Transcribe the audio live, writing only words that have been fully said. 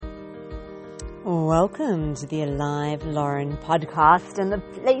Welcome to the Alive Loren Podcast and the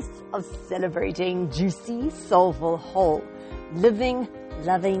place of celebrating juicy, soulful, whole, living,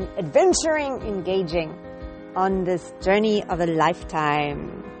 loving, adventuring, engaging on this journey of a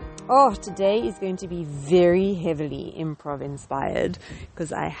lifetime. Today is going to be very heavily improv inspired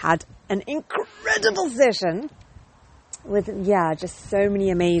because I had an incredible session with, just so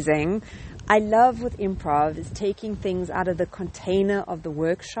many amazing. I love with improv is taking things out of the container of the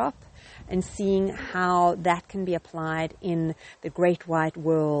workshop and seeing how that can be applied in the great wide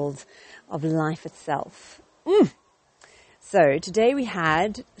world of life itself. So today we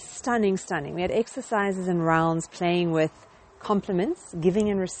had stunning. We had exercises and rounds playing with compliments, giving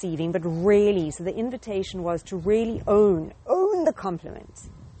and receiving, but really, so the invitation was to really own the compliments.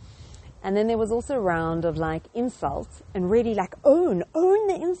 And then there was also a round of like insults and really like own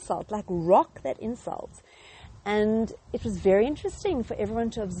the insult, like rock that insult. And it was very interesting for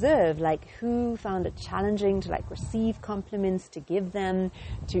everyone to observe, like who found it challenging to like receive compliments, to give them,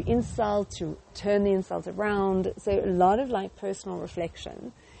 to insult, to turn the insult around. So a lot of like personal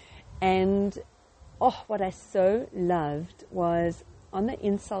reflection. And what I so loved was on the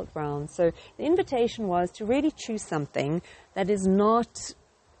insult round. So the invitation was to really choose something that is not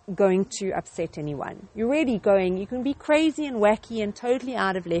going to upset anyone. You're really you can be crazy and wacky and totally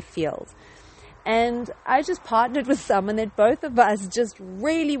out of left field. And I just partnered with someone that both of us just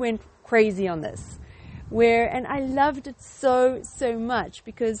really went crazy on this. And I loved it so much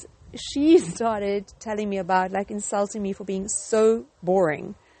because she started telling me about like insulting me for being so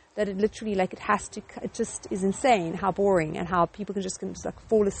boring that it literally it just is insane how boring and how people can just like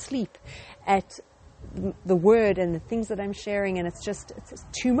fall asleep at the word and the things that I'm sharing. And it's just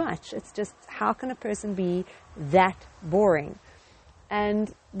too much. It's just, how can a person be that boring?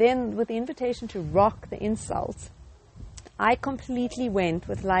 And then with the invitation to rock the insult, I completely went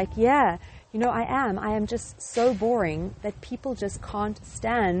with I am just so boring that people just can't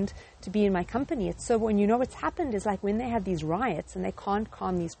stand to be in my company. It's so boring. What's happened is like when they have these riots and they can't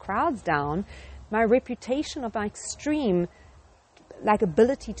calm these crowds down, my reputation of my extreme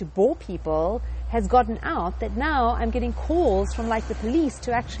ability to bore people has gotten out, that now I'm getting calls from the police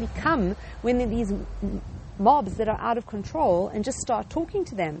to actually come when there are these mobs that are out of control and just start talking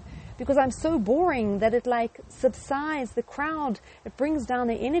to them, because I'm so boring that it subsides the crowd. It brings down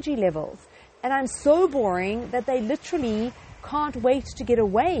their energy levels. And I'm so boring that they literally can't wait to get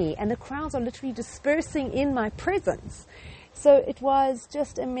away, and the crowds are literally dispersing in my presence. So it was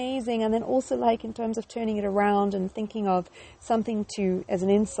just amazing. And then also in terms of turning it around and thinking of something as an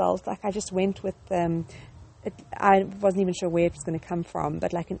insult, I just went with I wasn't even sure where it was going to come from,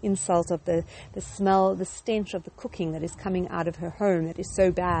 but an insult of the smell, the stench of the cooking that is coming out of her home that is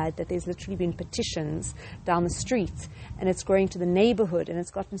so bad that there's literally been petitions down the street, and it's growing to the neighborhood, and it's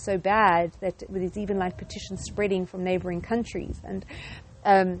gotten so bad that there's even petitions spreading from neighboring countries. And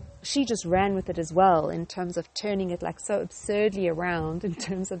she just ran with it as well in terms of turning it so absurdly around, in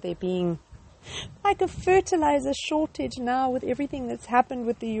terms of there being a fertilizer shortage now with everything that's happened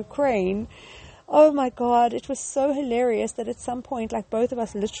with the Ukraine. Oh my God, it was so hilarious that at some point, both of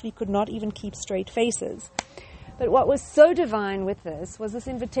us literally could not even keep straight faces. But what was so divine with this was this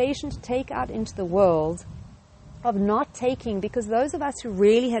invitation to take out into the world of not taking, because those of us who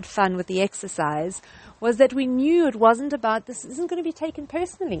really had fun with the exercise was that we knew it wasn't about, this isn't going to be taken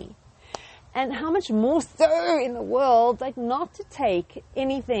personally. And how much more so in the world, not to take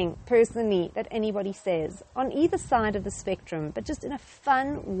anything personally that anybody says on either side of the spectrum, but just in a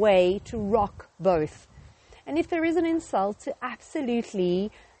fun way to rock both. And if there is an insult, to absolutely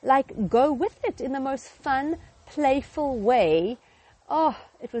go with it in the most fun, playful way.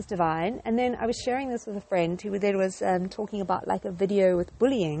 It was divine. And then I was sharing this with a friend who then was talking about a video with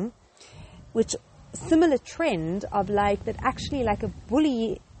bullying, which similar trend of that actually a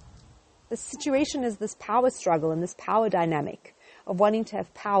bully. The situation is this power struggle and this power dynamic of wanting to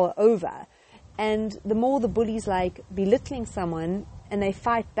have power over. And the more the bully's belittling someone and they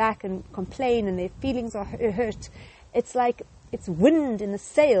fight back and complain and their feelings are hurt, it's it's wind in the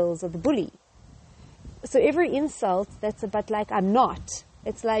sails of the bully. So every insult that's about I'm not.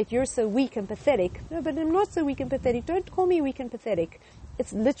 It's you're so weak and pathetic. No, but I'm not so weak and pathetic. Don't call me weak and pathetic.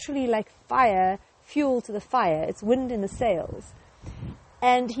 It's literally fire, fuel to the fire. It's wind in the sails.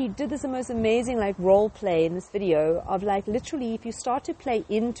 And he did this most amazing role play in this video of literally if you start to play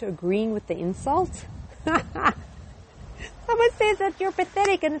into agreeing with the insult, someone says that you're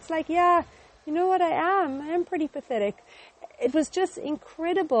pathetic, and it's yeah, you know what, I am pretty pathetic. It was just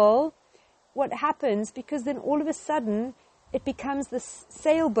incredible what happens, because then all of a sudden it becomes this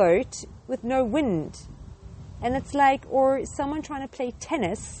sailboat with no wind. And it's or someone trying to play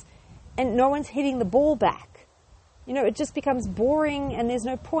tennis and no one's hitting the ball back. You know, it just becomes boring and there's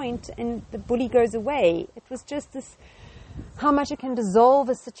no point and the bully goes away. It was just this, how much it can dissolve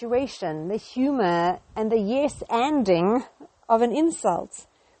a situation, the humor and the yes-anding of an insult.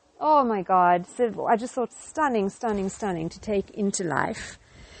 Oh my God. So I just thought stunning to take into life.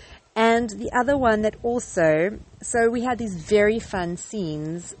 And the other one that also, so we had these very fun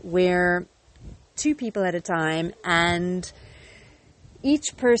scenes where 2 people at a time, and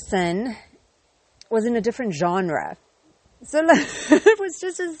each person was in a different genre. So it was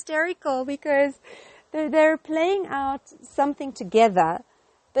just hysterical because they're playing out something together,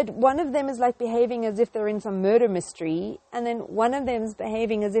 but one of them is like behaving as if they're in some murder mystery, and then one of them is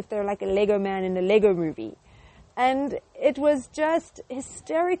behaving as if they're like a Lego man in a Lego movie. And it was just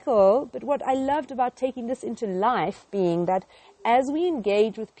hysterical. But what I loved about taking this into life being that as we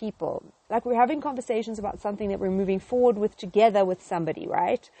engage with people, like we're having conversations about something that we're moving forward with together with somebody,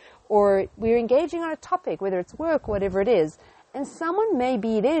 right? Or we're engaging on a topic, whether it's work or whatever it is. And someone may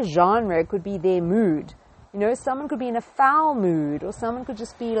be, their genre could be their mood. You know, someone could be in a foul mood, or someone could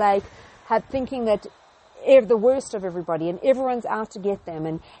just be like, thinking that they're the worst of everybody and everyone's out to get them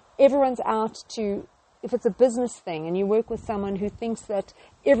and everyone's out to, if it's a business thing and you work with someone who thinks that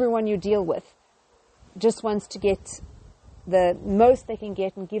everyone you deal with just wants to get the most they can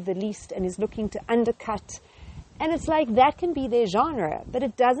get and give the least and is looking to undercut. And it's like that can be their genre, but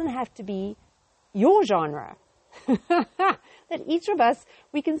it doesn't have to be your genre. That each of us,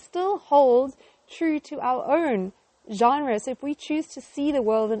 we can still hold true to our own genre. So if we choose to see the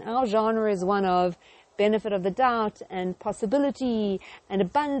world in our genre is one of benefit of the doubt and possibility and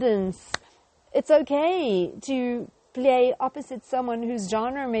abundance, it's okay to play opposite someone whose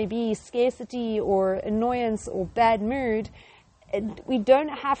genre may be scarcity or annoyance or bad mood. And we don't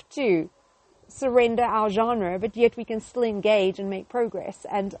have to surrender our genre, but yet we can still engage and make progress.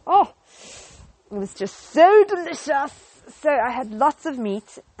 And it was just so delicious. So I had lots of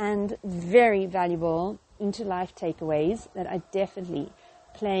meat and very valuable into life takeaways that I definitely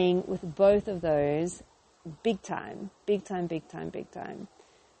playing with both of those big time.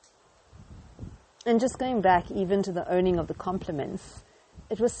 And just going back even to the owning of the compliments,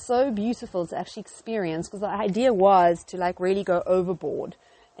 it was so beautiful to actually experience, because the idea was to like really go overboard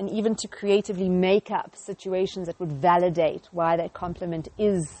and even to creatively make up situations that would validate why that compliment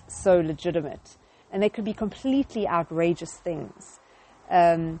is so legitimate. And they could be completely outrageous things.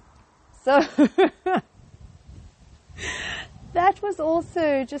 So that was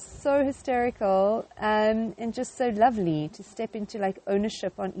also just so hysterical and just so lovely to step into like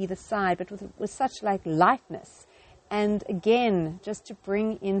ownership on either side, but with such like lightness. And again, just to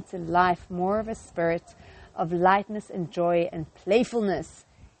bring into life more of a spirit of lightness and joy and playfulness,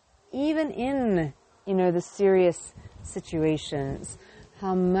 even in, you know, the serious situations.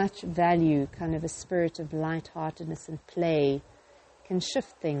 How much value kind of a spirit of lightheartedness and play can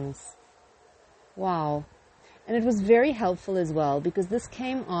shift things. Wow. And it was very helpful as well, because this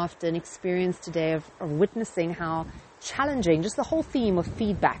came after an experience today of witnessing how challenging, just the whole theme of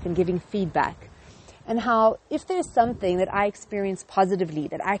feedback and giving feedback. And how if there's something that I experience positively,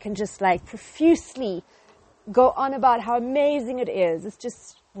 that I can just like profusely go on about how amazing it is, it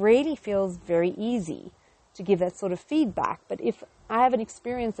just really feels very easy to give that sort of feedback. But if I have an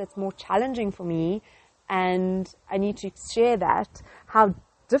experience that's more challenging for me and I need to share that, how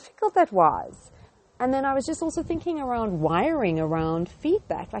difficult that was. And then I was just also thinking around wiring around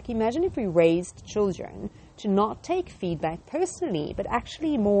feedback. Like imagine if we raised children to not take feedback personally, but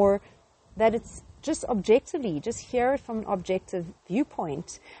actually more that it's just objectively, just hear it from an objective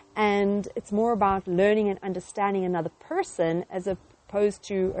viewpoint. And it's more about learning and understanding another person as opposed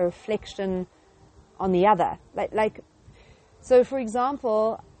to a reflection on the other. So for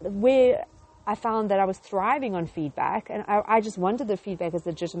example, where I found that I was thriving on feedback, and I just wanted the feedback as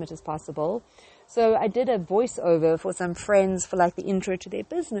legitimate as possible. So I did a voiceover for some friends for like the intro to their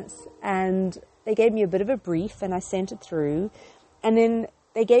business, and they gave me a bit of a brief and I sent it through, and then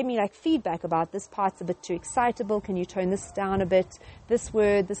they gave me like feedback about this part's a bit too excitable. Can you tone this down a bit? This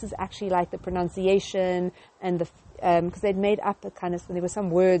word, this is actually like the pronunciation and the, because they'd made up a kind of, there were some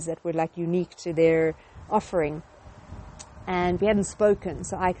words that were like unique to their offering. And we hadn't spoken,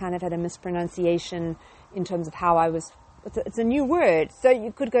 so I kind of had a mispronunciation in terms of how I was. It's a new word, so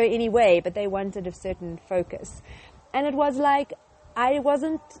you could go any way, but they wanted a certain focus. And it was like, I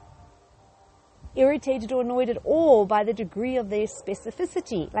wasn't irritated or annoyed at all by the degree of their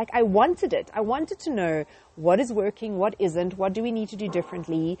specificity. Like, I wanted it. I wanted to know what is working, what isn't, what do we need to do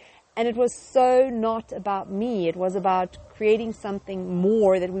differently. And it was so not about me. It was about creating something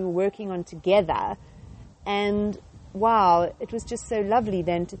more that we were working on together. And wow, it was just so lovely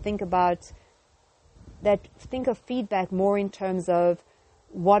then to think about that, think of feedback more in terms of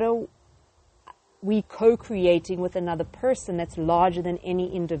what are we co-creating with another person that's larger than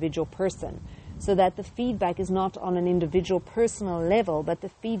any individual person. So that the feedback is not on an individual personal level, but the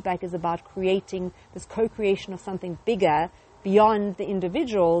feedback is about creating this co-creation of something bigger beyond the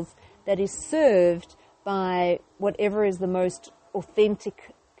individuals that is served by whatever is the most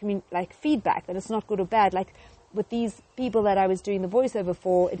authentic feedback, that it's not good or bad. Like with these people that I was doing the voiceover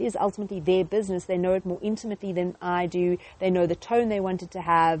for, it is ultimately their business. They know it more intimately than I do. They know the tone they wanted to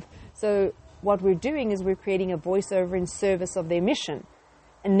have. So what we're doing is we're creating a voiceover in service of their mission.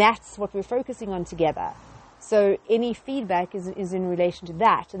 And that's what we're focusing on together. So any feedback is in relation to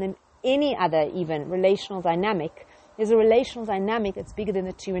that. And then any other even relational dynamic is a relational dynamic that's bigger than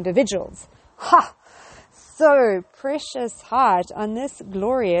the two individuals. Ha! So, precious heart, on this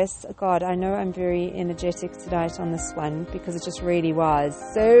glorious, God, I know I'm very energetic tonight on this one because it just really was.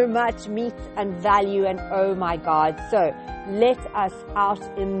 So much meat and value and oh my God. So, let us out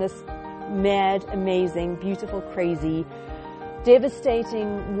in this mad, amazing, beautiful, crazy,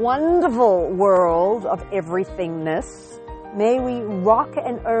 devastating, wonderful world of everythingness. May we rock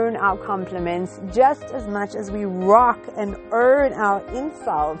and own our compliments just as much as we rock and own our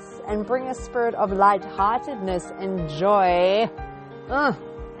insults, and bring a spirit of lightheartedness and joy,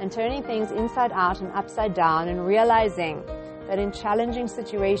 and turning things inside out and upside down, and realizing that in challenging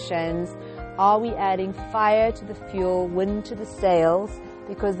situations, are we adding fire to the fuel, wind to the sails?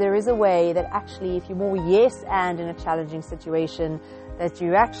 Because there is a way that actually, if you're more yes and in a challenging situation, that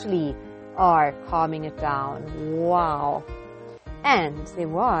you actually are calming it down. Wow. And there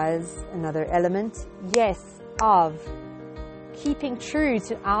was another element, yes, of keeping true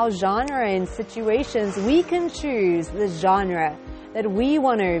to our genre in situations. We can choose the genre that we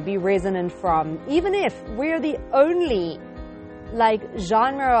want to be resonant from, even if we're the only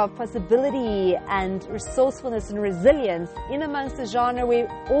genre of possibility and resourcefulness and resilience in amongst a genre where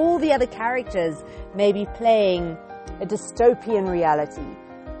all the other characters may be playing a dystopian reality.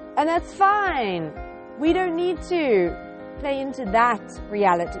 And that's fine. We don't need to play into that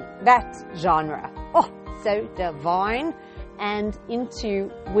reality, that genre. Oh, so divine. And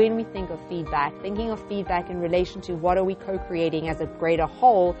into when we think of feedback, thinking of feedback in relation to what are we co-creating as a greater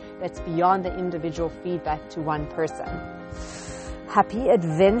whole that's beyond the individual feedback to one person. Happy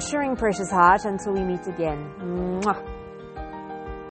adventuring, precious heart, until we meet again. Mwah.